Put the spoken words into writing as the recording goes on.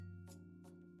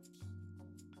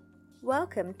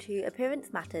Welcome to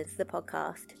Appearance Matters, the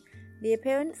podcast, the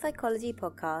appearance psychology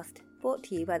podcast brought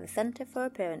to you by the Centre for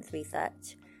Appearance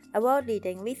Research, a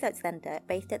world-leading research centre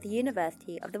based at the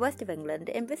University of the West of England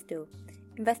in Bristol,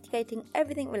 investigating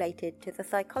everything related to the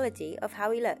psychology of how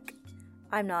we look.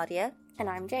 I'm Nadia. And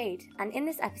I'm Jade, and in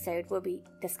this episode we'll be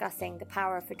discussing the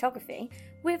power of photography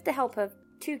with the help of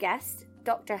two guests,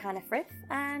 Dr. Hannah Frith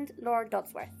and Laura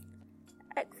Dodsworth.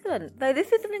 Excellent. Though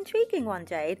this is an intriguing one,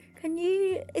 Jade. Can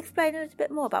you explain a little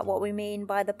bit more about what we mean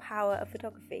by the power of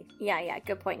photography? Yeah,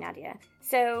 good point, Nadia.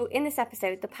 So in this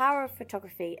episode, the power of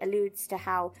photography alludes to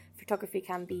how photography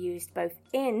can be used both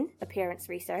in appearance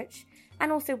research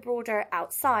and also broader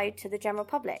outside to the general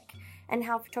public, and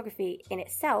how photography in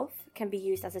itself can be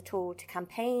used as a tool to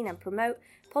campaign and promote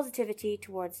positivity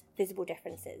towards visible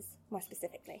differences, more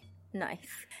specifically. Nice.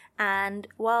 And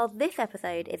while this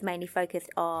episode is mainly focused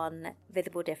on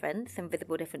visible difference and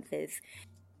visible differences,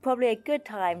 probably a good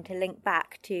time to link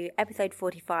back to episode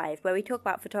 45, where we talk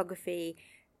about photography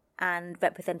and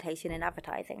representation in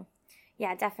advertising.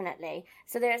 Yeah, definitely.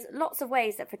 So there's lots of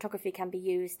ways that photography can be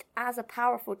used as a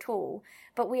powerful tool,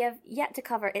 but we have yet to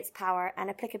cover its power and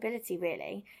applicability,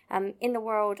 really, in the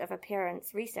world of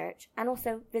appearance research and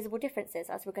also visible differences,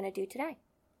 as we're going to do today.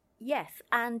 Yes,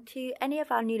 and to any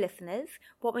of our new listeners,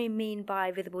 what we mean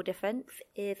by visible difference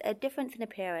is a difference in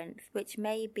appearance which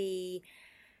may be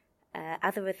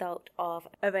as a result of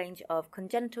a range of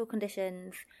congenital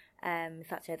conditions,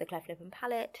 such as a cleft lip and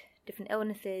palate, different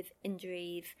illnesses,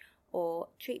 injuries, or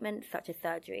treatments such as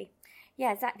surgery.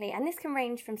 Yeah, exactly. And this can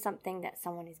range from something that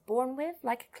someone is born with,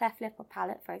 like a cleft lip or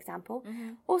palate, for example,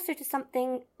 also to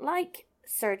something like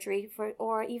surgery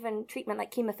or even treatment like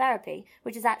chemotherapy,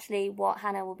 which is actually what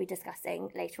Hannah will be discussing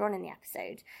later on in the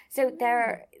episode. So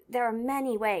there are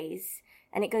many ways,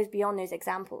 and it goes beyond those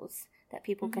examples, that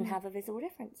people can have a visible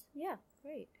difference. Yeah,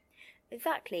 great.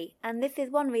 Exactly. And this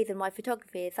is one reason why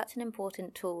photography is such an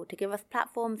important tool to give us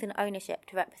platforms and ownership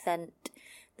to represent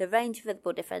the range of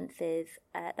visible differences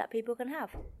that people can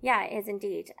have. Yeah, it is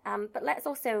indeed. But let's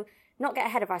also not get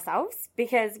ahead of ourselves,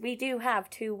 because we do have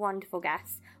two wonderful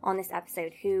guests on this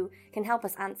episode who can help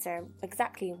us answer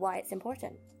exactly why it's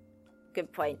important.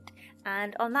 Good point.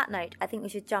 And on that note, I think we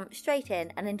should jump straight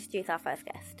in and introduce our first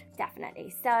guest.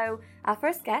 Definitely. So our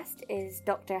first guest is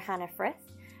Dr. Hannah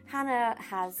Frith. Hannah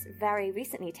has very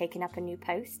recently taken up a new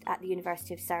post at the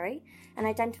University of Surrey and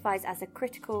identifies as a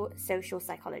critical social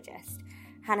psychologist.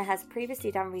 Hannah has previously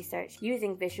done research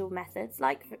using visual methods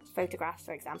like photographs,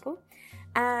 for example,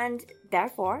 and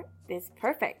therefore is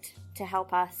perfect to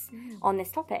help us on this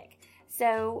topic.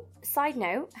 So, side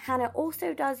note, Hannah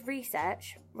also does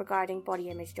research regarding body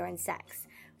image during sex.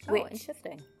 Which,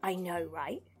 interesting. I know,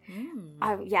 right?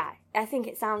 I think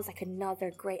it sounds like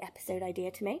another great episode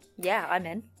idea to me. Yeah, I'm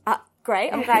in.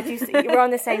 Great, I'm glad we're on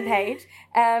the same page.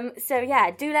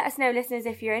 Do let us know, listeners,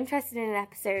 if you're interested in an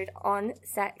episode on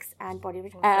sex and body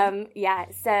image.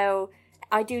 So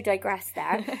I do digress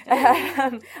there.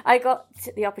 I got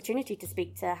the opportunity to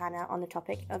speak to Hannah on the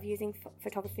topic of using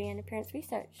photography in appearance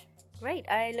research. Great,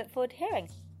 I look forward to hearing.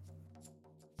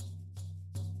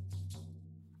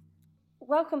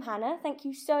 Welcome, Hannah. Thank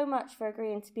you so much for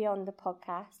agreeing to be on the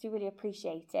podcast. We really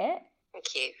appreciate it.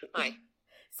 Thank you. Hi.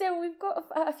 So we've got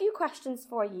a few questions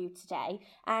for you today,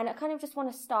 and I kind of just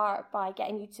want to start by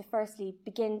getting you to firstly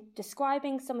begin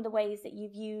describing some of the ways that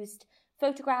you've used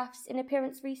photographs in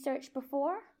appearance research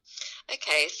before.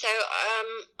 Okay, so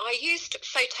I used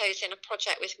photos in a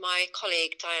project with my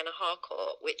colleague Diana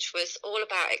Harcourt, which was all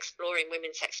about exploring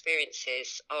women's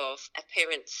experiences of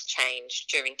appearance change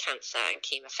during cancer and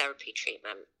chemotherapy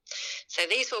treatment. So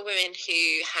these were women who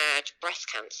had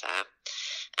breast cancer,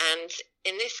 and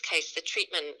in this case the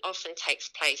treatment often takes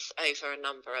place over a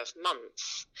number of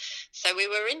months. So we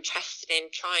were interested in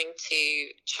trying to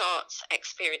chart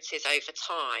experiences over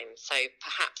time, so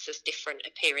perhaps as different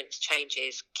appearance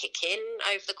changes kick in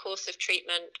over the course of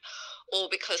treatment, or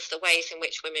because the ways in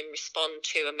which women respond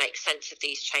to and make sense of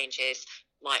these changes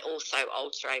might also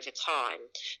alter over time.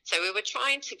 So we were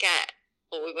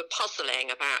we were puzzling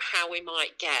about how we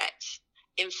might get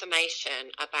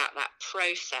information about that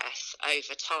process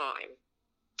over time.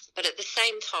 But at the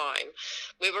same time,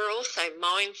 we were also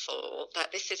mindful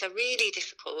that this is a really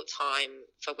difficult time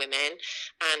for women,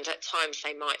 and at times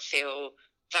they might feel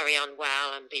very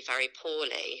unwell and be very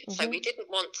poorly. So we didn't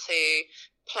want to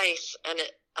place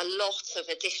a lot of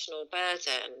additional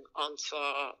burden onto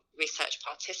our research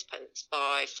participants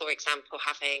by, for example,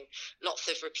 having lots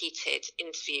of repeated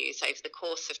interviews over the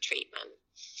course of treatment.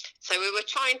 So we were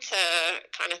trying to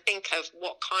kind of think of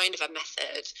what kind of a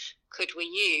method could we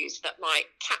use that might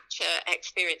capture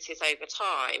experiences over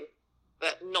time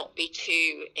but not be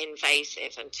too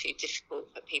invasive and too difficult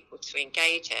for people to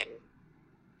engage in.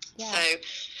 Yeah. So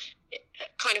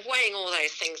kind of weighing all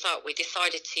those things up, we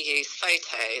decided to use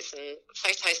photos, and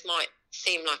photos might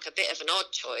seem like a bit of an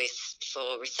odd choice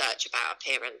for research about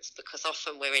appearance, because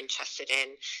often we're interested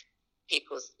in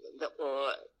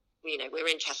we're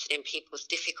interested in people's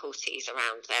difficulties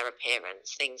around their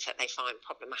appearance, things that they find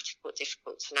problematic or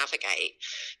difficult to navigate.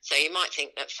 So you might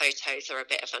think that photos are a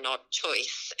bit of an odd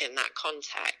choice in that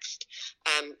context,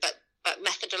 but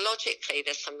methodologically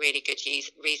there's some really good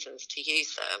reasons to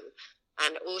use them.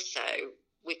 And also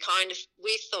we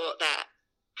thought that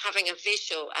having a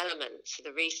visual element to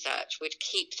the research would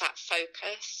keep that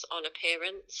focus on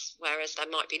appearance, whereas there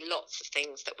might be lots of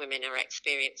things that women are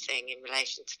experiencing in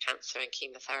relation to cancer and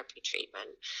chemotherapy treatment.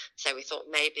 So we thought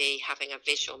maybe having a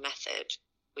visual method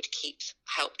would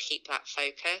help keep that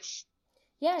focus.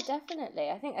 Yeah, definitely.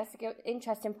 I think that's an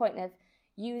interesting point of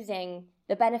using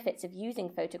the benefits of using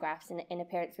photographs in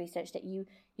appearance research, that you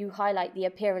highlight the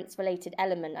appearance-related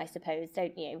element, I suppose,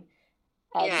 don't you?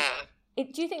 Yeah.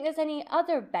 Do you think there's any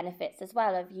other benefits as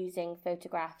well of using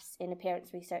photographs in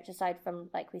appearance research, aside from,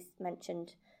 like we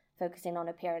mentioned, focusing on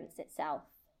appearance itself?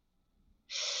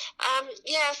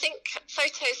 I think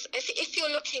photos, if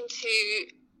you're looking to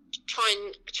try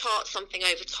and chart something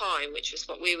over time, which is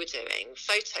what we were doing,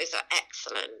 photos are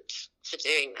excellent for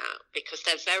doing that, because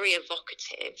they're very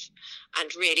evocative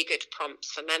and really good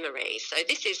prompts for memory. So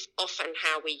this is often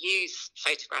how we use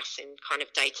photographs in kind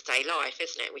of day-to-day life,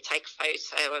 isn't it? We take a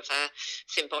photo of a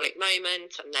symbolic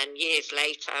moment, and then years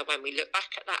later, when we look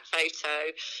back at that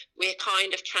photo, we're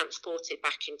kind of transported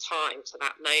back in time to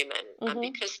that moment. Mm-hmm. And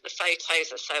because the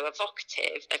photos are so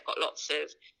evocative, they've got lots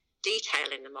of detail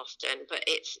in them often, but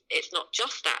it's not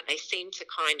just that. They seem to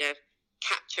kind of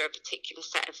capture a particular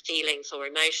set of feelings or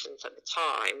emotions at the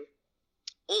time,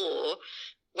 or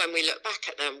when we look back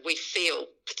at them, we feel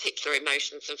particular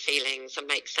emotions and feelings and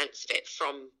make sense of it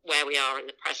from where we are in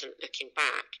the present looking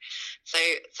back. So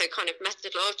kind of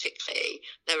methodologically,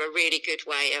 they're a really good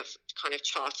way of kind of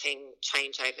charting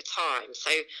change over time.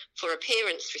 So for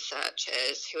appearance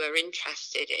researchers who are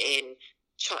interested in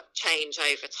change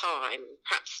over time,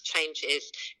 perhaps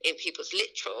changes in people's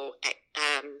literal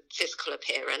physical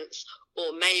appearance,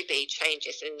 or maybe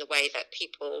changes in the way that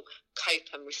people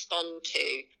cope and respond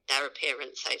to their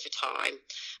appearance over time.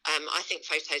 I think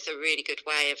photos are a really good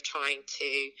way of trying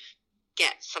to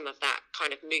get some of that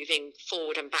kind of moving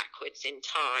forward and backwards in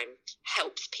time,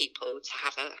 helps people to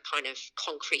have a kind of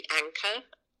concrete anchor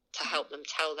to help them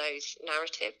tell those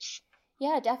narratives.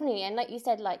 Yeah, definitely. And like you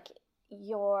said, like,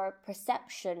 your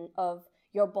perception of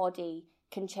your body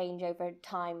can change over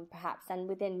time, perhaps, and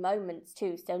within moments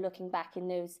too. So looking back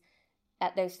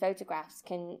at those photographs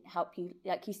can help you,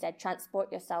 like you said,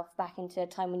 transport yourself back into a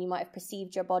time when you might have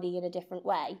perceived your body in a different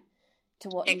way to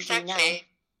what you do now.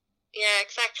 Yeah,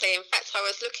 exactly. In fact, I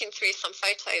was looking through some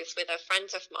photos with a friend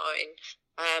of mine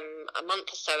a month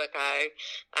or so ago.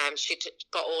 She'd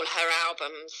got all her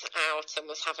albums out and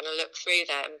was having a look through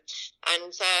them,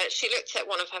 and she looked at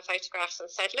one of her photographs and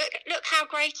said, look how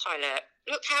great I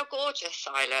look how gorgeous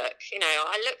I look,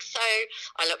 I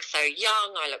look so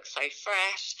young, I look so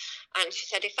fresh. And she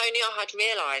said, if only I had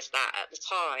realised that at the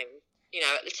time.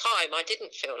 At the time I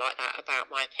didn't feel like that about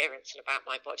my appearance and about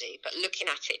my body, but looking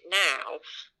at it now,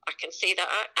 I can see that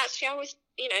I was,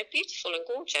 beautiful and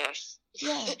gorgeous.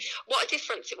 Yeah. What a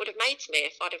difference it would have made to me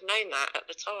if I'd have known that at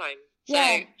the time.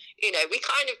 Yeah. So, we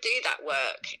kind of do that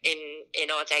work in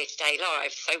our day-to-day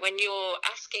lives. So when you're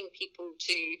asking people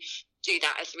to do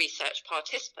that as research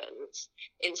participants,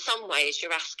 in some ways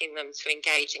you're asking them to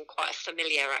engage in quite a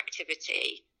familiar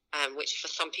activity, which for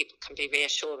some people can be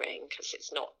reassuring because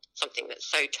it's not something that's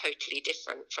so totally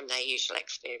different from their usual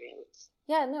experience.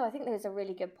 Yeah, no, I think those are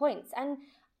really good points. And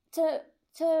to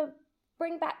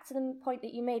bring back to the point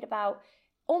that you made about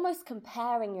almost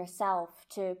comparing yourself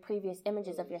to previous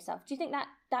images of yourself, do you think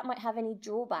that might have any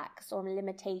drawbacks or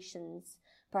limitations,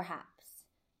 perhaps?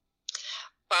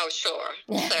 Well, sure.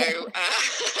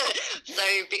 So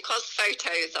because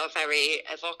photos are very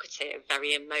evocative,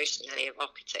 very emotionally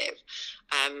evocative,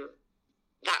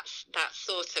 that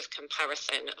sort of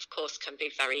comparison, of course, can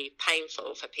be very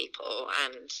painful for people,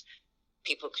 and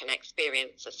people can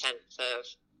experience a sense of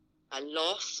a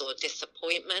loss or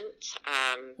disappointment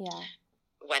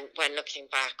when looking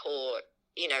back, or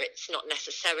it's not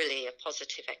necessarily a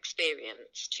positive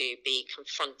experience to be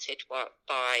confronted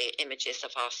by images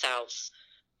of ourselves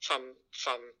from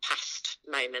past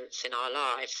moments in our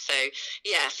lives. So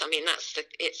yes, I mean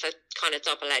it's a kind of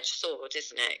double-edged sword,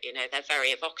 isn't it? They're very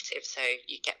evocative, so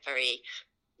you get very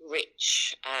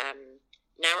rich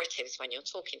narratives when you're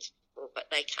talking to people, but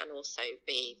they can also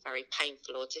be very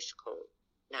painful or difficult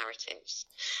narratives.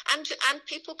 And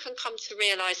people can come to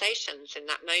realizations in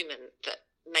that moment that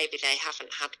maybe they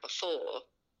haven't had before.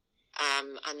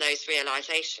 And those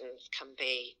realizations can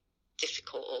be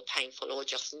difficult or painful or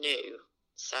just new.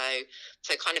 So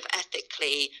kind of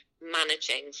ethically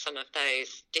managing some of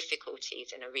those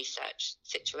difficulties in a research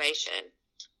situation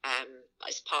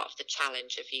is part of the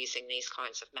challenge of using these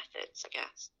kinds of methods, I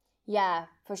guess. Yeah,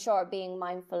 for sure. Being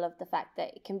mindful of the fact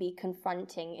that it can be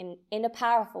confronting in a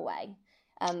powerful way,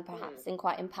 perhaps, and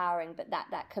quite empowering, but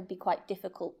that could be quite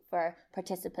difficult for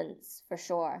participants, for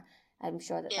sure. I'm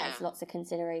sure that there's lots of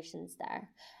considerations there.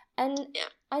 And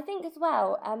I think as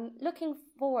well, looking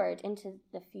forward into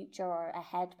the future or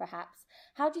ahead perhaps,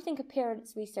 how do you think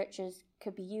appearance researchers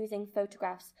could be using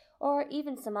photographs or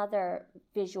even some other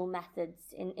visual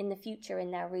methods in the future in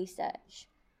their research?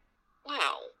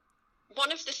 Well,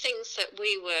 one of the things that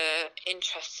we were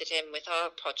interested in with our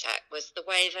project was the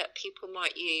way that people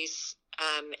might use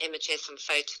images and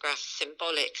photographs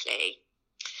symbolically.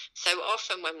 So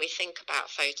often when we think about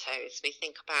photos, we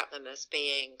think about them as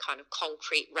being kind of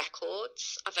concrete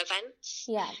records of events.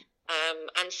 Yeah.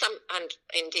 And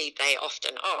indeed they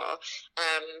often are,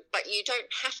 but you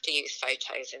don't have to use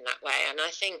photos in that way. And I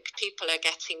think people are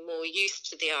getting more used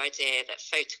to the idea that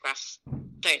photographs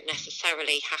don't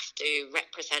necessarily have to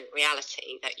represent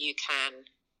reality, that you can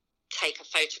take a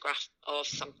photograph of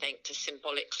something to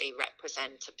symbolically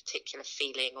represent a particular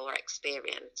feeling or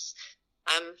experience.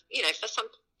 For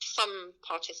some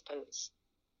participants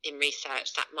in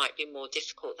research, that might be more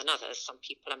difficult than others. Some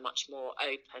people are much more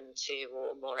open to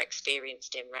or more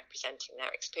experienced in representing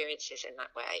their experiences in that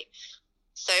way.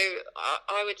 So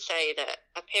I would say that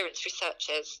appearance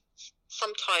researchers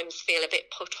sometimes feel a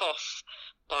bit put off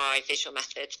by visual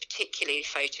methods, particularly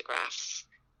photographs,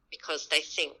 because they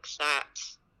think that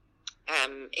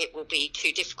it will be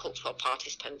too difficult for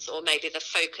participants, or maybe the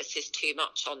focus is too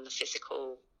much on the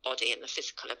physical body and the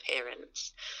physical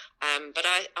appearance. But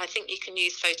I think you can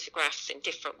use photographs in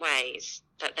different ways,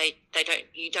 that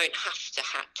you don't have to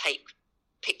take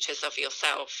pictures of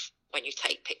yourself when you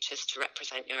take pictures to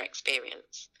represent your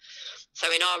experience.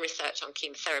 So in our research on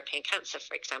chemotherapy and cancer,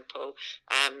 for example,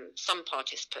 some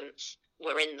participants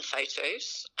were in the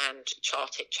photos and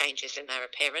charted changes in their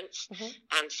appearance,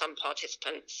 and some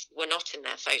participants were not in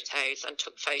their photos and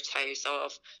took photos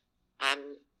of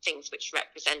things which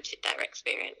represented their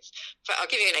experience. I'll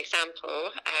give you an example.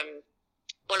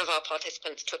 One of our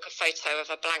participants took a photo of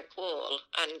a blank wall,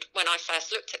 and when I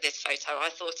first looked at this photo, I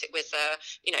thought it was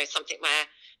something where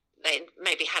they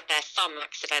maybe had their thumb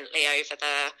accidentally over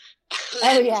the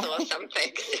lens or something.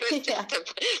 It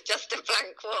was just a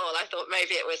blank wall. I thought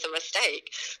maybe it was a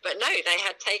mistake. But no, they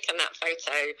had taken that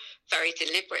photo very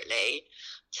deliberately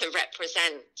to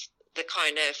represent the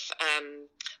kind of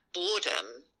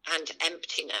boredom and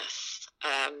emptiness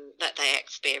that they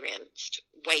experienced,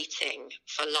 waiting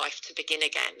for life to begin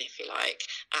again, if you like,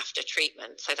 after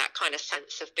treatment. So that kind of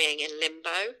sense of being in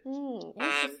limbo.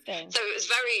 So it was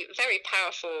very, very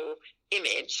powerful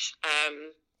image.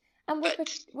 And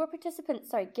were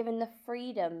participants, given the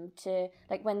freedom to,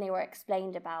 like when they were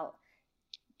explained about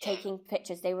taking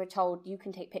pictures, they were told you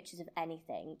can take pictures of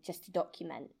anything just to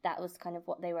document? That was kind of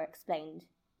what they were explained.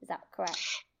 Is that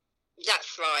correct?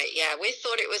 That's right, yeah. We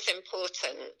thought it was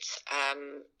important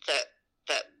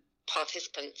that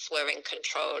participants were in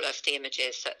control of the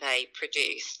images that they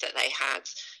produced, that they had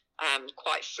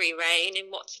quite free rein in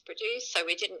what to produce. So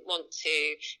we didn't want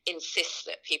to insist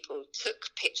that people took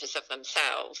pictures of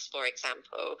themselves, for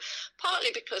example, partly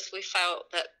because we felt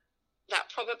that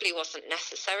probably wasn't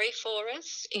necessary for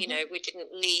us. You know, we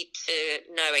didn't need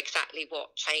to know exactly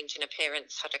what change in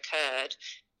appearance had occurred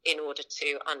in order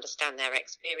to understand their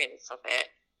experience of it,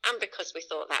 and because we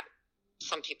thought that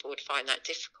some people would find that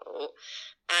difficult,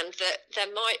 and that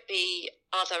there might be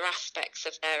other aspects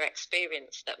of their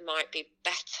experience that might be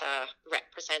better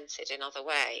represented in other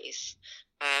ways.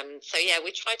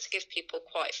 We tried to give people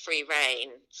quite free rein,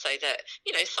 so that,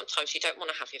 sometimes you don't want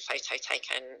to have your photo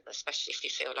taken, especially if you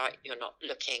feel like you're not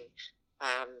looking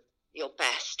your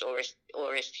best, or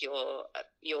if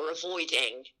you're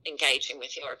avoiding engaging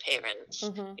with your appearance.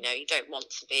 You don't want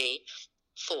to be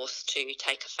forced to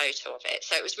take a photo of it.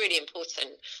 So it was really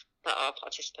important that our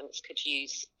participants could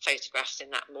use photographs in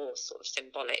that more sort of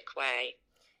symbolic way.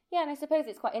 Yeah, and I suppose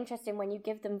it's quite interesting when you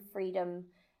give them freedom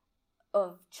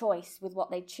of choice with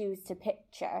what they choose to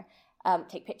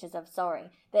take pictures of,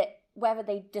 that whether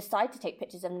they decide to take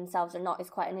pictures of themselves or not is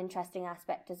quite an interesting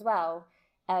aspect as well.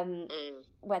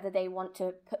 Whether they want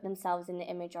to put themselves in the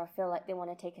image or feel like they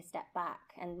want to take a step back,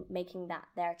 and making that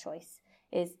their choice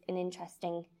is an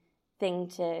interesting thing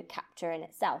to capture in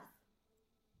itself.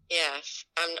 Yes,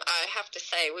 and I have to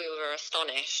say we were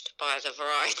astonished by the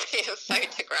variety of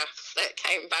photographs that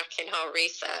came back in our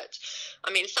research.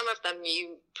 I mean, some of them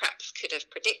you perhaps could have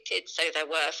predicted. So there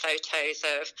were photos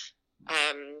of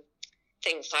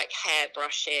things like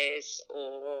hairbrushes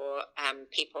or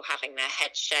people having their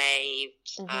head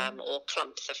shaved, or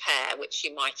clumps of hair, which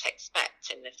you might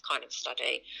expect in this kind of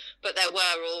study. But there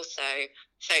were also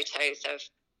photos of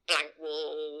blank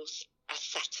walls, a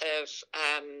set of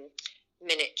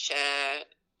miniature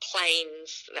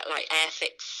planes, like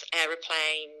Airfix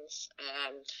aeroplanes,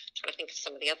 trying to think of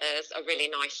some of the others, a really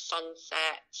nice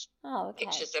sunset,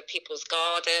 pictures of people's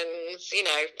gardens, you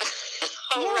know, a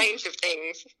whole range of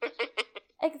things.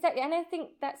 Exactly, and I think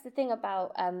that's the thing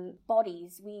about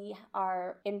bodies. We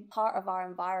are in part of our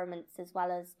environments as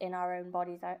well as in our own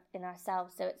bodies, in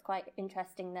ourselves, so it's quite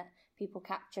interesting that people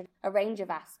capture a range of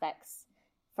aspects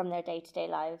from their day-to-day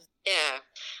lives. Yeah,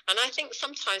 and I think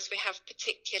sometimes we have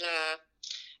particular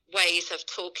ways of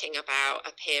talking about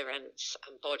appearance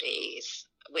and bodies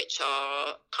which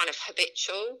are kind of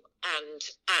habitual and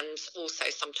also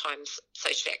sometimes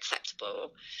socially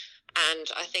acceptable. And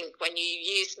I think when you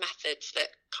use methods that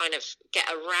kind of get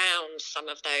around some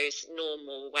of those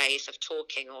normal ways of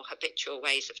talking or habitual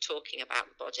ways of talking about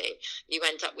the body, you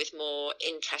end up with more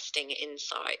interesting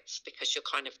insights because you're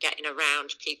kind of getting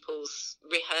around people's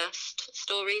rehearsed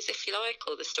stories, if you like,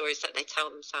 or the stories that they tell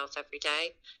themselves every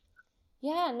day.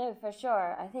 Yeah, no, for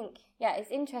sure. I think, it's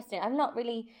interesting. I've not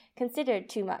really considered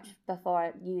too much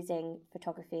before using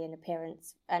photography and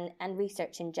appearance and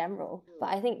research in general. But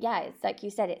I think, it's like you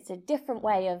said, it's a different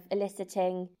way of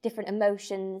eliciting different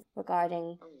emotions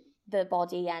regarding the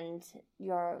body and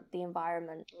the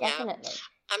environment. Yeah. Definitely.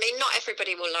 I mean, not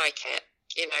everybody will like it,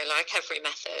 you know, like every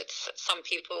method. Some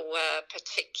people were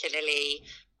particularly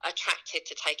attracted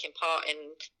to taking part in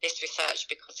this research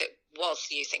because it was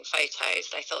using photos.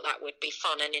 They thought that would be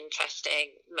fun and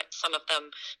interesting. Some of them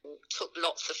took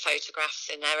lots of photographs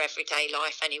in their everyday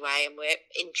life anyway and were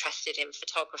interested in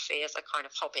photography as a kind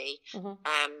of hobby.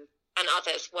 And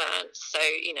others weren't. So,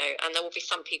 you know, and there will be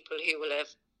some people who will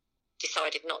have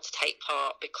decided not to take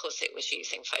part because it was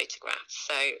using photographs.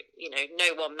 So, you know,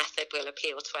 no one method will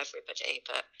appeal to everybody,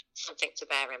 but something to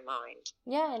bear in mind.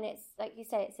 Yeah, and it's, like you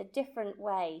say, it's a different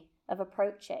way of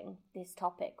approaching this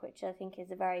topic, which I think is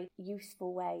a very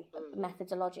useful way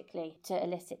methodologically to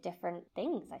elicit different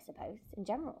things, I suppose, in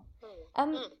general.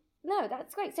 No,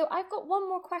 that's great. So I've got one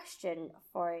more question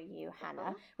for you,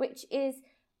 Hannah, which is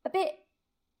a bit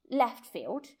left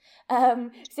field.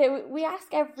 So we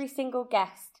ask every single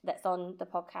guest that's on the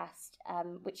podcast,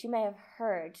 which you may have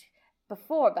heard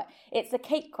before, but it's a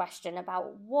cake question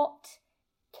about what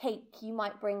cake you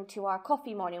might bring to our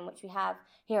coffee morning, which we have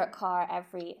here at CAR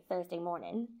every Thursday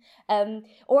morning.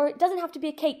 Or it doesn't have to be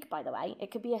a cake, by the way.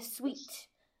 It could be a sweet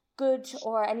good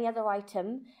or any other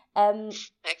item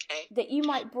that you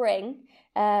might bring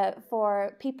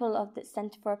for people of the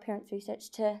Centre for Appearance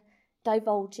Research to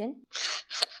divulge in.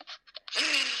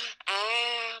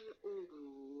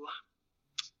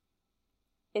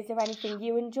 Is there anything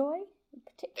you enjoy in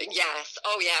particular? Yes.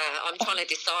 Oh, yeah. I'm trying to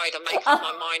decide and make up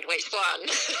my mind which one.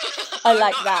 I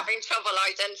like I'm that. Having trouble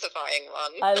identifying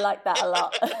one. I like that a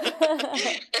lot.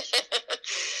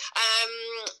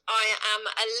 I am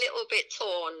a little bit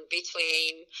torn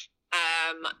between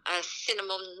a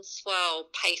cinnamon swirl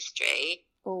pastry.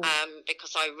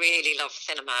 Because I really love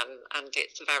cinnamon and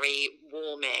it's very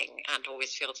warming and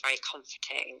always feels very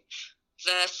comforting,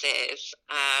 versus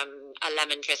a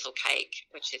lemon drizzle cake,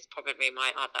 which is probably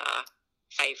my other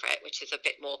favourite, which is a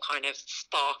bit more kind of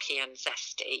sparky and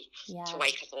zesty to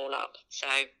wake us all up.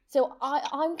 So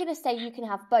I'm going to say you can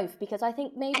have both, because I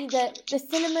think maybe the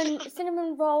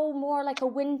cinnamon roll more like a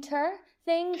winter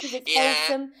thing because it's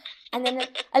wholesome, and then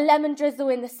a lemon drizzle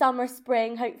in the summer,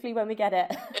 spring, hopefully when we get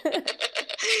it.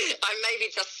 I'm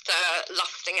maybe just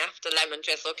lusting after lemon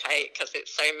drizzle cake because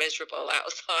it's so miserable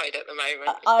outside at the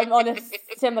moment. I'm on a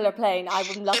similar plane.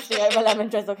 I'm lusting over lemon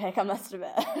drizzle cake, I must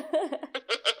admit.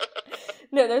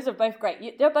 No, those are both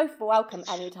great. They're both welcome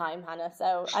anytime, Hannah.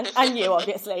 So, and you,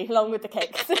 obviously, along with the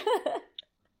cakes.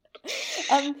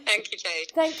 Thank you,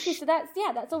 Jade. Thank you. So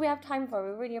that's all we have time for.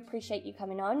 We really appreciate you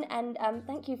coming on, and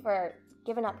thank you for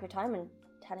giving up your time and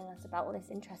telling us about all this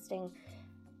interesting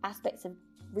aspects of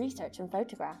research and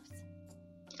photographs.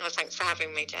 Oh, thanks for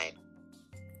having me, Jade.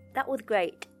 That was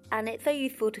great. And it's so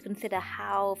useful to consider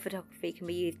how photography can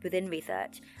be used within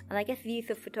research. And I guess the use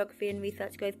of photography in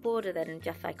research goes broader than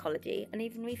just psychology and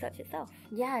even research itself.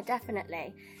 Yeah,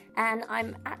 definitely. And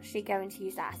I'm actually going to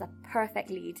use that as a perfect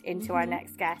lead into our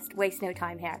next guest. Waste no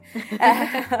time here.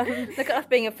 Look at us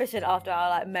being efficient after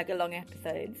our mega long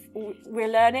episodes. We're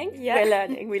learning. Yeah. We're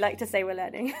learning. We like to say we're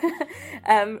learning.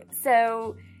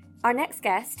 So our next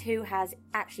guest, who has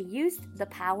actually used the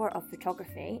power of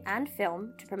photography and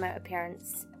film to promote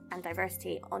appearance and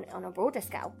diversity on a broader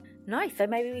scale. Nice, so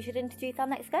maybe we should introduce our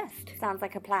next guest. Sounds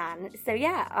like a plan. So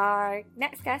yeah, our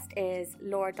next guest is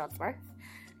Laura Dodsworth.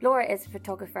 Laura is a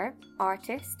photographer,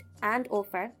 artist, and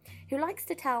author who likes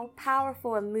to tell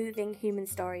powerful and moving human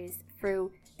stories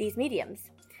through these mediums.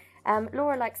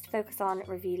 Laura likes to focus on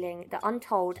revealing the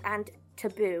untold and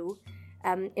taboo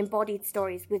embodied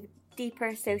stories with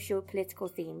deeper socio-political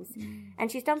themes.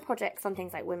 And she's done projects on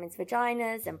things like women's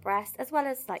vaginas and breasts, as well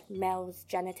as males'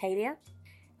 genitalia.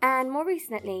 And more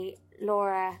recently,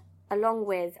 Laura, along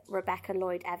with Rebecca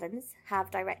Lloyd-Evans,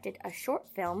 have directed a short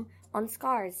film on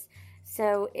scars.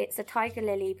 So it's a Tiger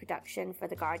Lily production for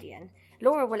The Guardian.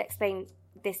 Laura will explain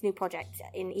this new project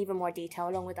in even more detail,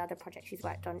 along with other projects she's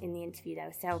worked on in the interview,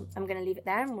 though. So I'm going to leave it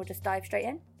there and we'll just dive straight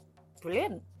in.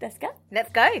 Brilliant. Let's go.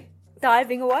 Let's go.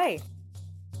 Diving away.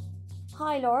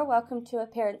 Hi, Laura. Welcome to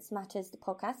Appearance Matters, the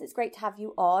podcast. It's great to have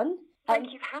you on.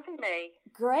 Thank you for having me.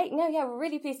 Great. No, yeah, we're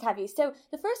really pleased to have you. So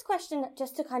the first question,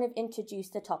 just to kind of introduce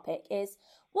the topic, is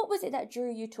what was it that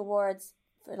drew you towards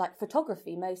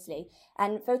photography mostly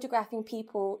and photographing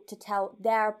people to tell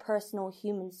their personal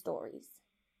human stories?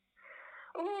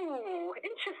 Oh,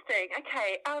 interesting.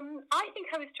 Okay. I think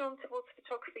I was drawn towards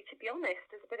photography, to be honest,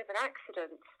 as a bit of an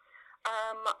accident.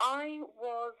 I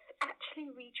was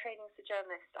actually retraining as a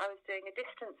journalist. I was doing a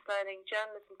distance learning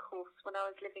journalism course when I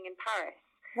was living in Paris.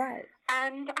 Right.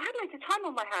 And I had loads of time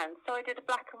on my hands, so I did a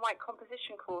black and white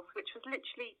composition course, which was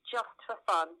literally just for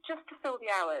fun, just to fill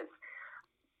the hours.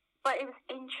 But it was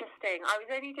interesting. I was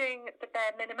only doing the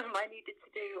bare minimum I needed to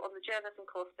do on the journalism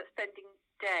course, but spending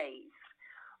days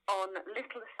on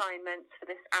little assignments for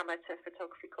this amateur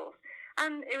photography course.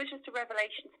 And it was just a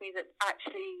revelation to me that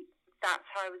actually that's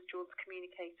how I was drawn to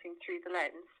communicating through the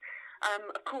lens.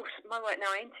 Of course, my work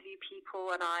now, I interview people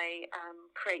and I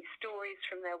create stories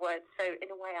from their words. So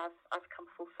in a way, I've come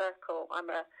full circle.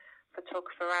 I'm a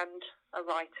photographer and a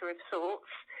writer of sorts.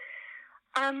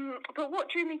 But what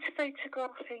drew me to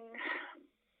photographing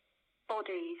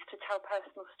bodies to tell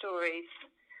personal stories?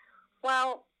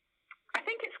 Well, I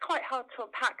think it's quite hard to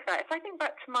unpack that. If I think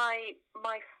back to my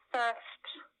first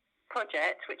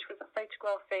project, which was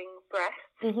photographing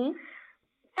breasts,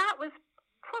 that was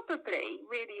probably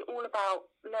really all about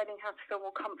learning how to feel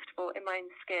more comfortable in my own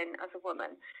skin as a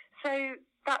woman. So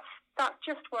that's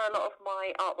just where a lot of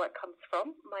my artwork comes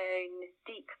from, my own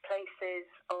deep places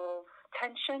of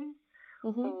tension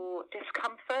or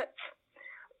discomfort,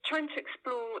 trying to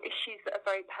explore issues that are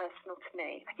very personal to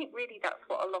me. I think really that's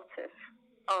what a lot of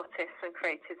artists and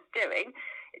creatives doing.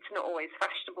 It's not always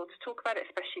fashionable to talk about it,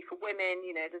 especially for women.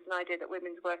 You know, there's an idea that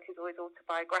women's work is always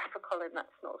autobiographical and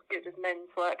that's not as good as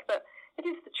men's work, but it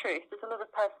is the truth. There's a lot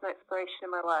of personal exploration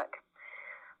in my work.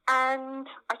 And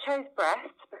I chose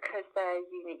breasts because they're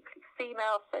uniquely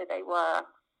female, so they were,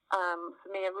 for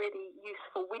me, a really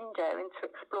useful window into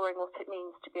exploring what it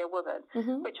means to be a woman,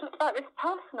 which was about this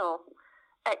personal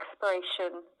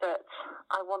exploration that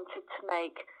I wanted to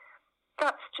make.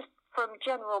 That's just from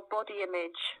general body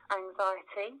image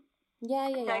anxiety. Yeah.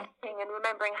 Noticing and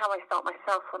remembering how I felt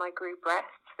myself when I grew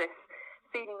breasts, this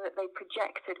feeling that they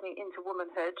projected me into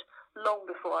womanhood long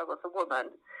before I was a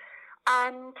woman.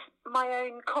 And my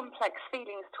own complex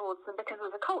feelings towards them, because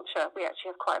as a culture, we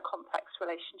actually have quite a complex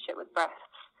relationship with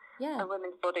breasts and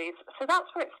women's bodies. So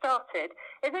that's where it started.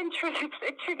 It then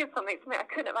triggered something for me I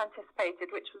couldn't have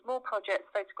anticipated, which was more projects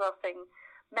photographing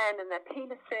men and their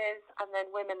penises and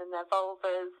then women and their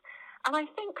vulvas. And I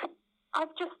think I've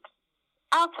just,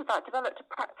 out of that, developed a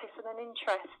practice and an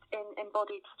interest in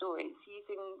embodied stories,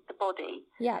 using the body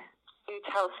to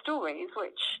tell stories,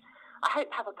 which I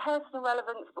hope have a personal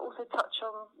relevance, but also touch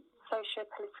on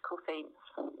socio-political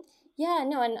themes. Yeah,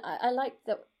 no, and I like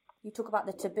that you talk about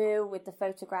the taboo with the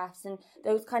photographs and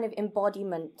those kind of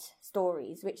embodiment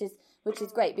stories, which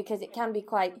is great because it can be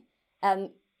quite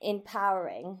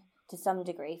empowering to some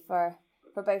degree for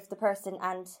both the person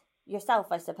and yourself,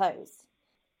 I suppose.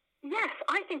 Yes,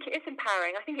 I think it is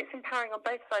empowering. I think it's empowering on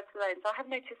both sides of the lens. I have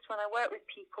noticed when I work with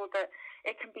people that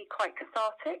it can be quite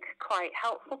cathartic, quite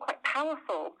helpful, quite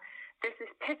powerful. There's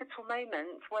this pivotal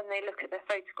moment when they look at their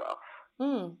photograph.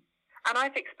 And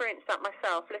I've experienced that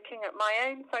myself, looking at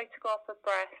my own photograph of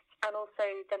breasts and also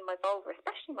then my vulva,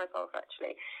 especially my vulva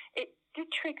actually. It did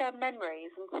trigger memories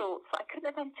and thoughts that I couldn't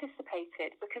have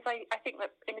anticipated, because I think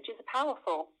that images are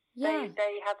powerful. Yeah.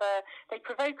 They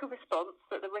provoke a response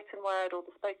that the written word or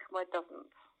the spoken word doesn't.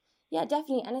 Yeah,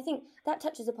 definitely. And I think that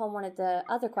touches upon one of the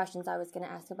other questions I was going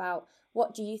to ask about.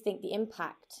 What do you think the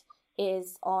impact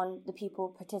is on the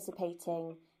people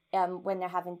participating when they're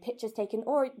having pictures taken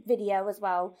or video as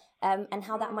well, and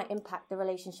how that might impact the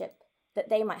relationship that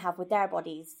they might have with their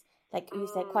bodies? Like you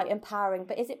said, quite empowering,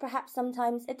 but is it perhaps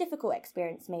sometimes a difficult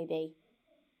experience maybe?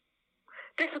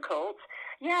 Difficult?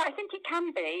 Yeah, I think it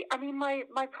can be. I mean, my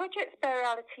projects,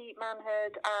 Buriality,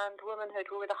 Manhood and Womanhood,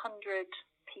 were with 100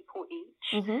 people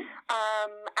each. Mm-hmm.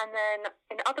 And then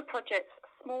in other projects,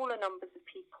 smaller numbers of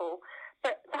people.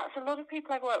 But that's a lot of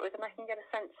people I've worked with, and I can get a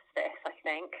sense of this, I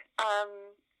think.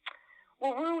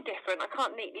 Well, we're all different. I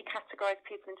can't neatly categorise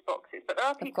people into boxes, but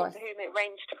there are people for whom it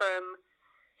ranged from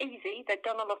easy, they've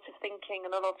done a lot of thinking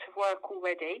and a lot of work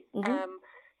already,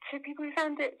 to people who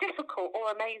found it difficult or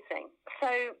amazing.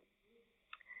 So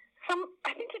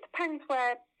I think it depends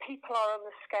where people are on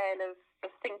the scale of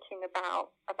thinking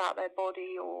about their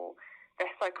body or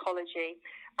their psychology.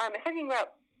 If thinking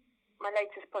about my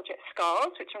latest project,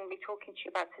 Scars, which I'm going to be talking to you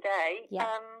about today,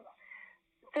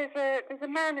 there's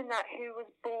a man in that who was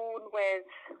born with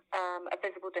a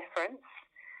visible difference,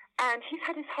 and he's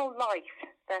had his whole life,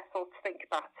 therefore, to think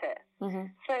about it.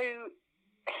 Mm-hmm. So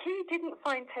he didn't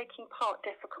find taking part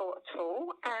difficult at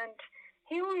all, and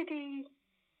he already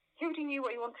knew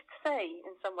what he wanted to say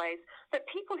in some ways. But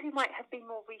people who might have been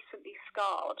more recently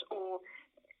scarred, or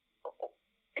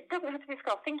it doesn't have to be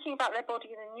scarred, thinking about their body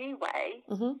in a new way,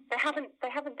 they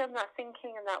haven't done that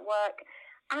thinking and that work.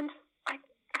 And I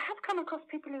have come across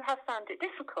people who have found it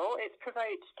difficult. It's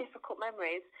provoked difficult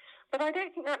memories, but I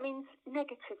don't think that means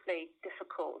negatively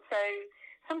difficult. So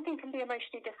something can be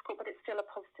emotionally difficult, but it's still a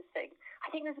positive thing.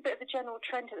 I think there's a bit of a general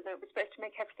trend at the moment. We're supposed to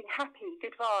make everything happy,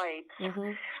 good vibes.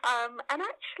 Mm-hmm. And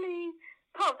actually,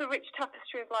 part of the rich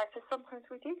tapestry of life is sometimes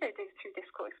we do go through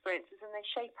difficult experiences, and they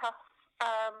shape us,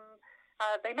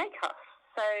 they make us.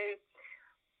 So,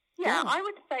 yeah, I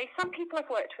would say some people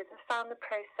I've worked with have found the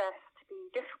process to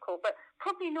be difficult, but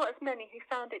probably not as many who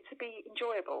found it to be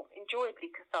enjoyably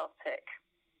cathartic.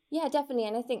 Yeah, definitely.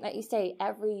 And I think, like you say,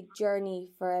 every journey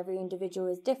for every individual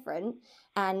is different,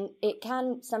 and it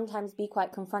can sometimes be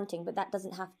quite confronting, but that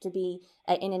doesn't have to be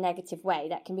in a negative way.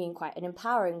 That can be in quite an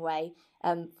empowering way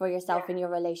for yourself in your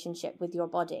relationship with your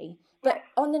body. But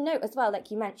on the note as well,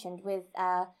 like you mentioned, with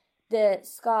the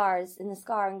scars and the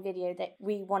scarring video that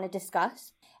we want to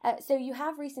discuss. So you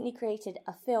have recently created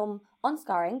a film on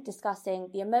scarring, discussing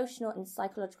the emotional and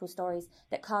psychological stories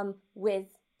that come with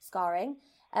scarring.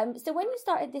 So when you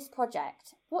started this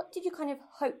project, what did you kind of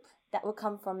hope that would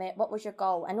come from it? What was your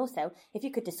goal? And also, if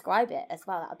you could describe it as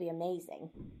well, that would be amazing.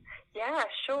 Yeah,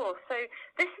 sure. So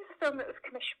this is a film that was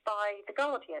commissioned by The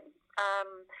Guardian,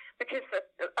 because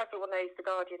everyone knows The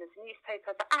Guardian is a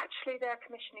newspaper, but actually they're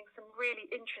commissioning some really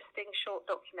interesting short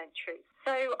documentaries.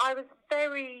 So I was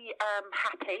very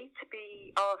happy to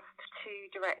be asked to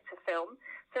direct a film.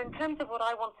 So in terms of what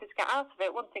I wanted to get out of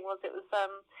it, one thing was it was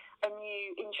a new,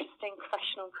 interesting,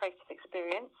 professional and creative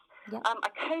experience. Yep. I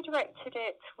co-directed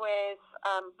it with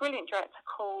a brilliant director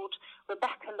called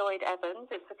Rebecca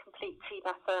Lloyd-Evans. It's a complete team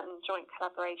effort and joint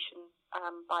collaboration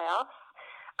by us.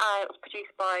 It was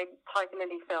produced by Tiger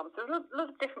Lily Films. There's a lot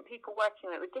of different people working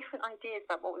on it with different ideas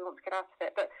about what we want to get out of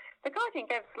it. But The Guardian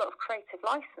gave us a lot of creative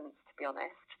license, to be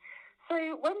honest. So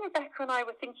when Rebecca and I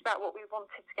were thinking about what we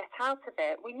wanted to get out of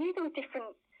it, we knew there were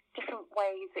different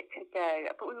ways it could go,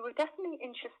 but we were definitely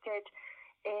interested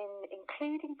in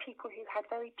including people who had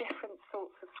very different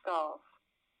sorts of scars,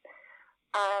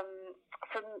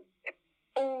 from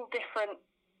all different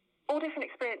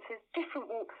experiences, different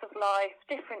walks of life,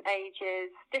 different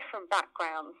ages, different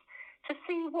backgrounds, to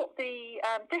see what the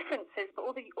differences, but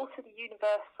also the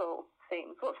universal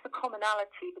things. What's the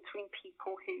commonality between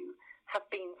people who have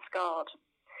been scarred?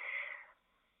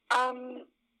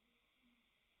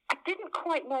 I didn't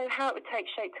quite know how it would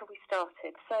take shape till we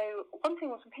started. So one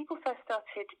thing was when people first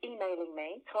started emailing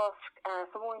me to ask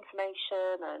for more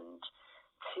information and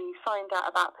to find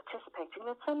out about participating,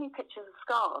 they'd send me pictures of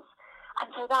scars. And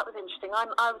so that was interesting.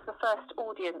 I was the first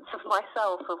audience of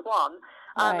myself, of one,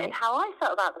 in how I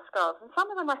felt about the scars. And some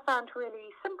of them I found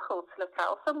really simple to look at,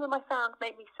 or some of them I found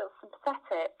made me feel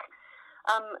sympathetic.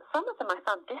 Some of them I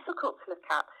found difficult to look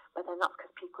at, but then that's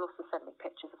because people also send me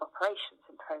pictures of operations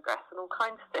in progress and all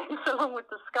kinds of things along with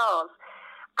the scars.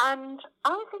 And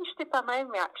I was interested by my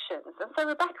own reactions. And so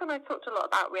Rebecca and I talked a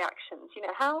lot about reactions. You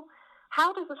know,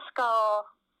 how does a scar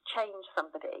change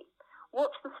somebody?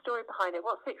 What's the story behind it?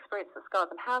 What's the experience that scars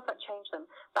them? How does that change them?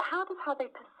 But how does how they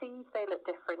perceive they look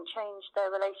different change their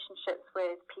relationships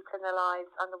with people in their lives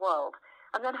and the world?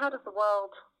 And then how does the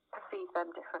world perceive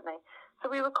them differently? So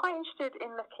we were quite interested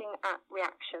in looking at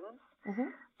reactions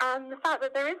and the fact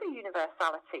that there is a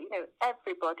universality. You know,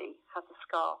 everybody has a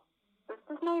scar.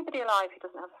 There's nobody alive who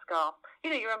doesn't have a scar.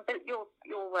 You know, your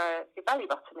belly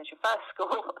button is your first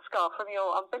scar from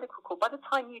your umbilical cord. By the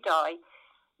time you die,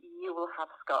 you will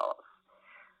have scars.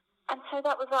 And so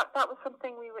that was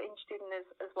something we were interested in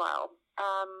as well,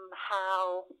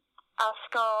 how our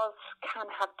scars can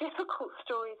have difficult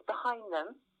stories behind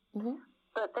them,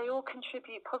 but they all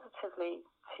contribute positively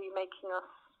to making us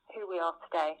who we are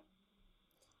today.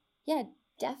 Yeah,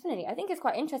 definitely. I think it's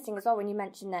quite interesting as well when you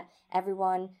mention that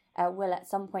everyone will at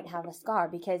some point have a scar,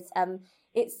 because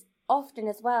it's often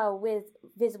as well with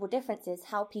visible differences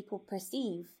how people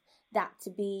perceive that to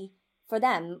be for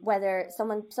them, whether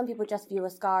some people just view a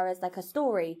scar as like a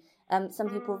story, some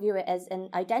people view it as an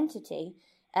identity,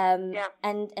 and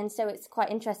so it's quite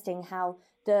interesting how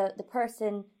the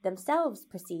person themselves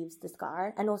perceives the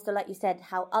scar, and also, like you said,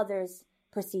 how others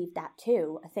perceive that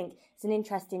too. I think it's an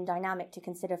interesting dynamic to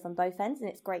consider from both ends, and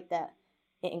it's great that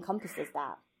it encompasses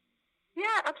that.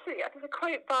 Yeah, absolutely. There's a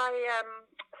quote by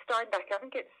Steinbeck. I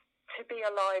think it's "To be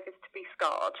alive is to be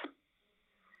scarred."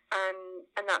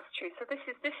 And that's true. So this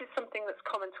is something that's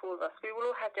common to all of us. We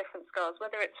will all have different scars,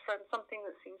 whether it's from something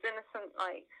that seems innocent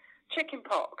like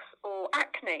chickenpox or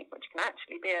acne, which can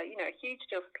actually be a huge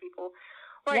deal for people,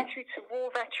 right through to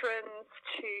war veterans,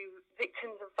 to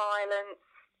victims of violence,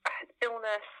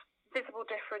 illness, visible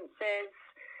differences.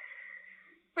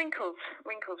 Wrinkles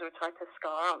are a type of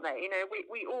scar, aren't they? You know,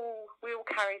 we all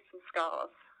carry some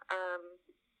scars.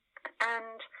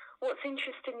 And what's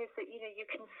interesting is that, you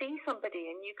can see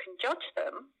somebody and you can judge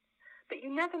them, but you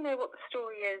never know what the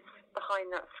story is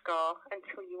behind that scar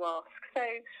until you ask. So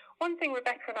one thing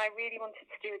Rebecca and I really wanted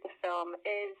to do with the film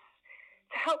is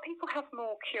to help people have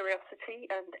more curiosity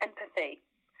and empathy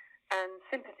and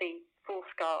sympathy for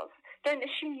scars. Don't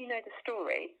assume you know the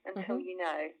story until you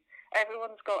know.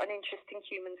 Everyone's got an interesting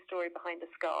human story behind a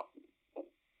scar.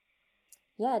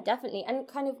 Yeah, definitely. And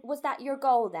kind of, was that your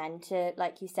goal then to,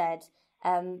 like you said,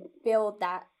 build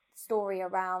that story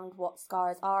around what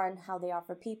scars are and how they are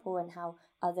for people and how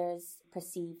others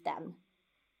perceive them?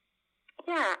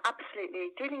 Yeah,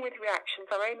 absolutely. Dealing with reactions,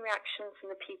 our own reactions and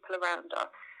the people around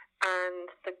us, and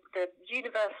the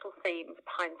universal themes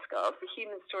behind scars, the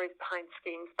human stories behind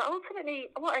schemes. But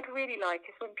ultimately, what I'd really like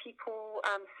is when people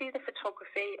see the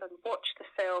photography and watch the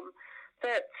film,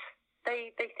 that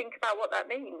they think about what that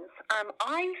means.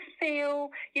 I feel,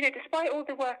 despite all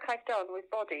the work I've done with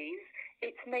bodies,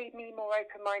 it's made me more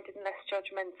open-minded and less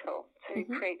judgmental to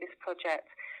create this project,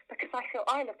 because I feel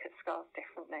I look at scars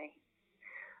differently.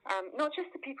 Not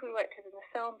just the people who worked with in the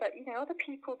film, but, other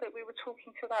people that we were talking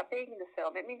to about being in the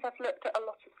film. It means I've looked at a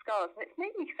lot of scars, and it's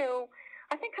made me feel,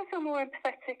 I think I feel more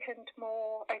empathetic and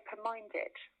more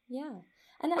open-minded. Yeah.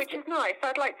 Which is nice.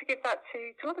 I'd like to give that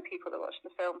to other people that watch the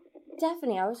film.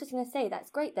 Definitely. I was just going to say, that's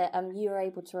great that you were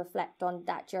able to reflect on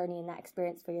that journey and that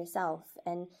experience for yourself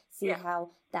and see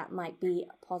how that might be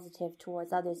positive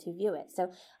towards others who view it.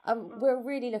 So we're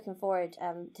really looking forward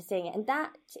to seeing it. And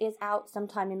that is out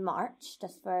sometime in March,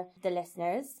 just for the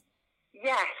listeners.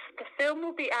 Yes, the film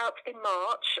will be out in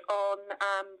March on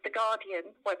the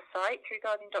Guardian website through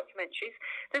Guardian Documentaries.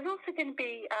 There's also going to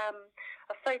be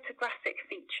a photographic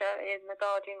feature in the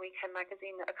Guardian Weekend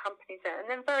magazine that accompanies it. And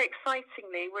then very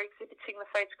excitingly, we're exhibiting the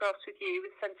photographs with you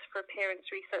with Centre for Appearance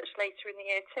Research later in the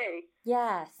year too.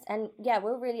 Yes, and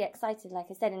we're really excited, like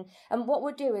I said. And what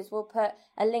we'll do is we'll put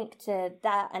a link to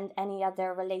that and any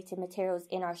other related materials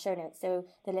in our show notes so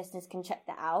the listeners can check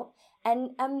that out.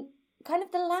 And kind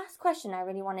of the last question I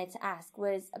really wanted to ask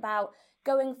was about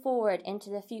going forward into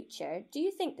the future. Do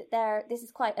you think that this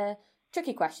is quite a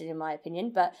tricky question in my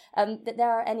opinion, but that there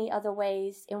are any other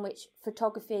ways in which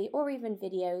photography or even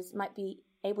videos might be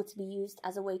able to be used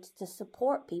as a way to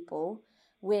support people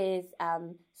with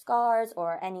scars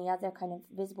or any other kind of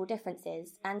visible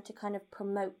differences, and to kind of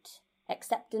promote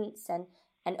acceptance and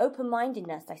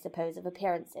open-mindedness, I suppose, of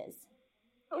appearances?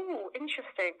 Oh,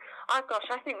 interesting. Oh, gosh,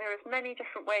 I think there are as many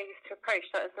different ways to approach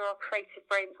that as there are creative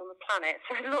brains on the planet.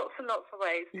 So lots and lots of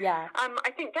ways. Yeah.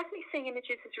 I think definitely seeing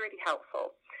images is really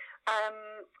helpful.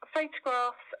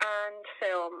 Photographs and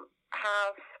film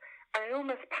have an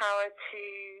enormous power to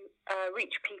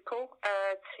reach people,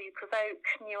 to provoke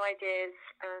new ideas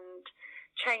and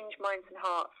change minds and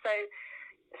hearts. So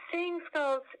seeing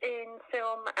scars in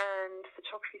film and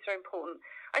photography is very important.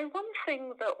 One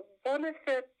thing that one of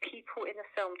the people in the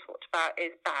film talked about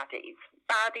is baddies.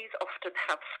 Baddies often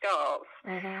have scars.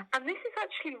 Mm-hmm. And this is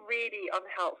actually really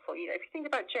unhelpful. You know, if you think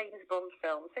about James Bond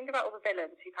films, think about all the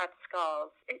villains who've had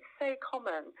scars. It's so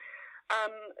common.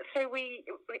 So we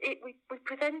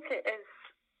present it as,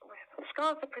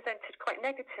 scars are presented quite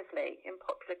negatively in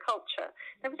popular culture.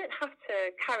 Now, we don't have to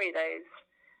carry those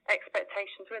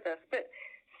expectations with us, but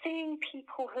seeing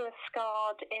people who are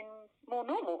scarred in more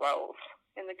normal roles,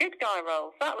 in the good guy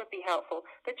roles, that would be helpful.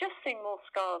 But just seeing more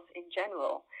scars in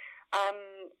general.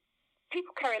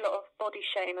 People carry a lot of body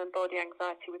shame and body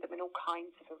anxiety with them in all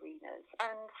kinds of arenas,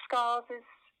 and scars is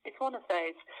one of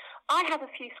those. I have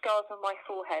a few scars on my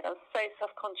forehead. I was so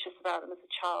self-conscious about them as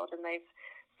a child, and they've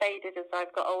faded as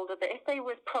I've got older. But if they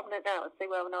were as prominent now as they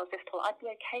were when I was little, I'd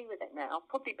be okay with it now,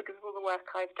 probably because of all the work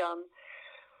I've done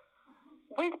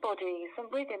with bodies and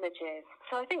with images.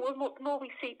 So I think the more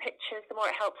we see pictures, the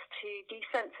more it helps to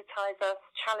desensitise us,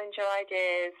 challenge our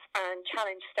ideas, and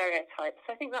challenge stereotypes.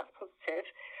 So I think that's positive.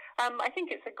 I think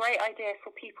it's a great idea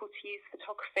for people to use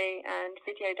photography and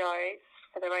video diaries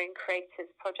for their own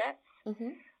creative projects.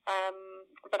 Mm-hmm.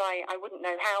 But I wouldn't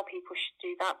know how people should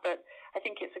do that, but I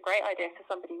think it's a great idea for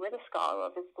somebody with a scar or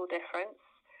a visible difference.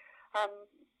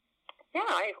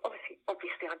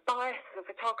 Obviously I'm biased as a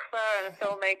photographer and a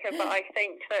filmmaker, but I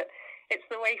think that it's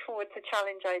the way forward to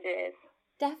challenge ideas.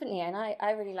 Definitely, and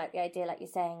I really like the idea, like you're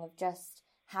saying, of just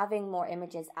having more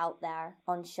images out there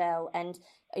on show, and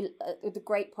the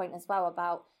great point as well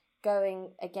about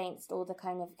going against all the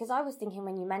kind of, because I was thinking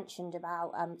when you mentioned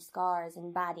about scars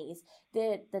and baddies,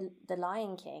 the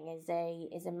Lion King is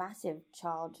a massive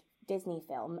child Disney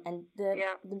film, and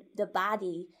the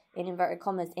baddie in inverted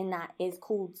commas in that is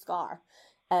called Scar.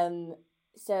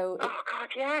 So oh god,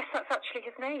 yes, that's actually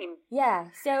his name. Yeah,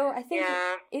 so I think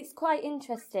it's quite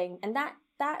interesting, and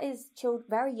that is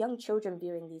very young children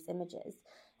viewing these images,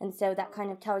 and so that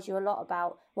kind of tells you a lot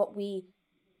about what we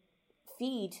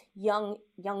feed young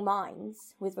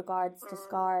minds with regards to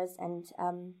scars and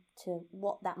to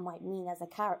what that might mean as a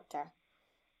character.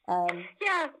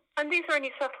 And these are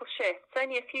only subtle shifts.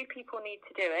 Only a few people need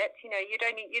to do it. You know,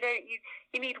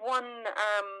 you need one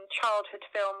childhood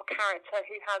film character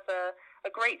who has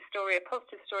a great story, a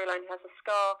positive storyline, who has a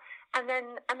scar, and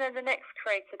then the next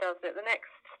creator does it, the next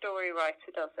story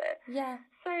writer does it. Yeah.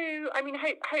 So I mean,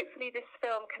 hopefully this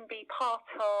film can be part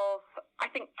of, I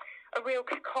think, a real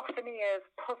cacophony of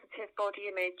positive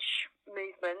body image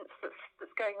movements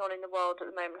that's going on in the world at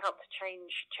the moment, help to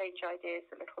change ideas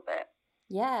a little bit.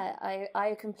 Yeah,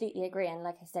 I completely agree, and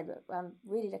like I said, I'm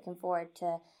really looking forward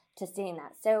to seeing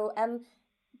that. So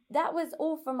that was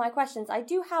all for my questions. I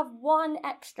do have one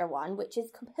extra one, which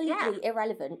is completely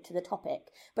irrelevant to the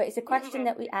topic, but it's a question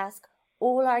that we ask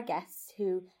all our guests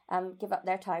who give up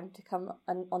their time to come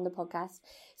on the podcast.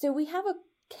 So we have a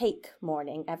cake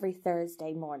morning every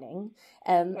Thursday morning,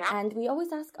 and we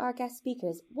always ask our guest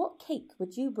speakers, what cake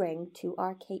would you bring to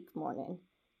our cake morning?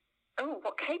 Oh,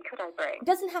 what cake could I bring? It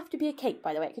doesn't have to be a cake,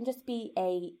 by the way. It can just be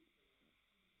a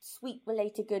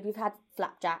sweet-related good. We've had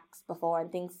flapjacks before and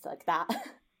things like that.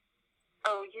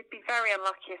 Oh, you'd be very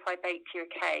unlucky if I baked you a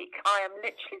cake. I am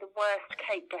literally the worst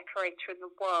cake decorator in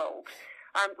the world.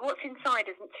 What's inside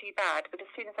isn't too bad, but as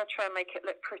soon as I try and make it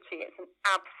look pretty, it's an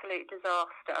absolute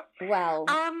disaster. Well,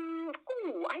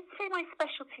 I'd say my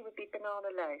specialty would be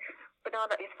banana loaf.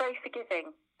 Banana, it's very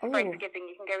forgiving. It's very forgiving.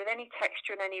 You can go with any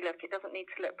texture and any look. It doesn't need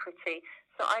to look pretty.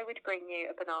 So I would bring you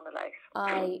a banana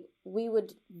loaf. We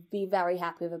would be very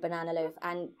happy with a banana loaf,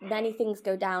 and many things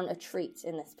go down a treat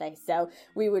in this place. So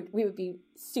we would be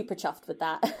super chuffed with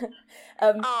that.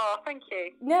 Thank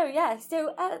you. No, yeah.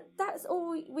 So that's all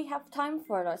we have time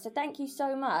for, Laura. So thank you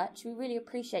so much. We really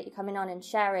appreciate you coming on and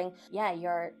sharing,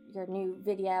 your new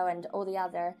video and all the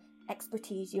other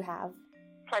expertise you have.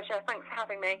 Pleasure. Thanks for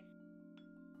having me.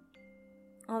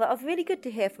 Oh, that was really good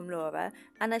to hear from Laura.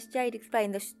 And as Jade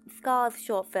explained, the Scars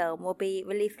short film will be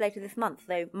released later this month,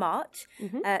 so March,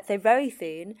 so very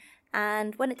soon.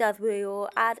 And when it does, we will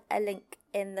add a link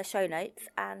in the show notes,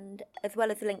 and as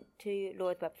well as a link to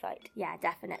Laura's website. Yeah,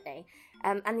 definitely.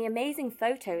 And the amazing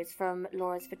photos from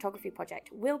Laura's photography project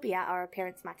will be at our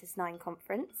Appearance Matters 9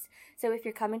 conference. So if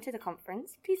you're coming to the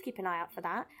conference, please keep an eye out for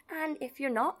that. And if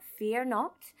you're not, fear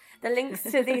not. The links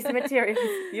to these materials,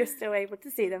 you're still able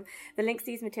to see them. The links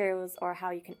to these materials or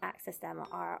how you can access them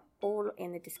are all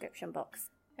in the description box.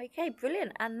 Okay,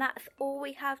 brilliant. And that's all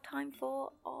we have time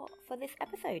for this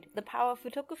episode, The Power of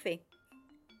Photography.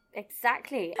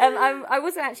 Exactly. I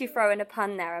wasn't actually throwing a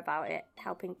pun there about it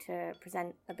helping to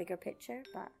present a bigger picture,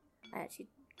 but I actually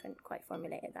couldn't quite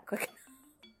formulate it that quick.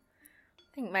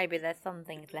 I think maybe there's some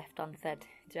things left unsaid,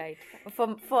 Jade.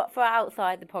 For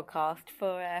outside the podcast,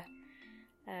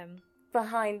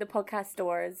 behind the podcast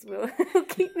doors, we'll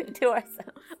keep it to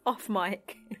ourselves. Off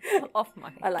mic. Off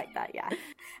mic. I like that, yeah.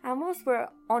 And whilst we're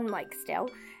on mic still,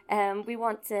 we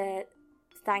want to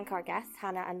thank our guests,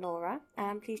 Hannah and Laura.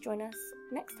 Please join us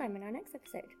next time in our next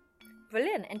episode.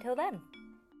 Brilliant. Until then.